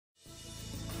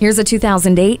Here's a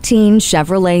 2018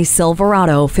 Chevrolet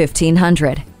Silverado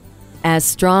 1500. As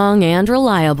strong and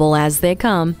reliable as they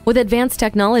come, with advanced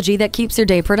technology that keeps your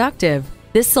day productive.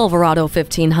 This Silverado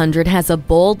 1500 has a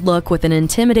bold look with an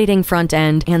intimidating front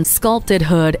end and sculpted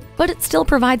hood, but it still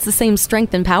provides the same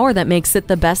strength and power that makes it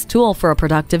the best tool for a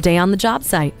productive day on the job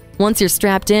site. Once you're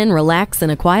strapped in, relax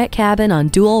in a quiet cabin on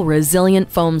dual resilient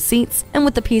foam seats and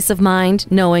with the peace of mind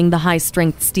knowing the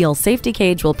high-strength steel safety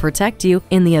cage will protect you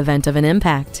in the event of an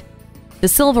impact. The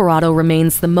Silverado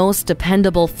remains the most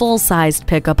dependable full-sized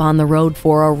pickup on the road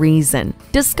for a reason.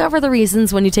 Discover the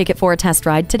reasons when you take it for a test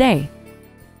ride today.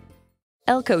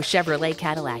 ELCO Chevrolet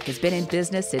Cadillac has been in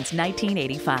business since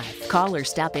 1985. Call or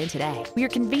stop in today. We are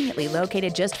conveniently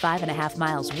located just 5.5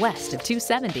 miles west of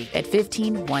 270 at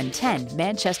 15110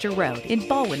 Manchester Road in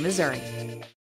Baldwin, Missouri.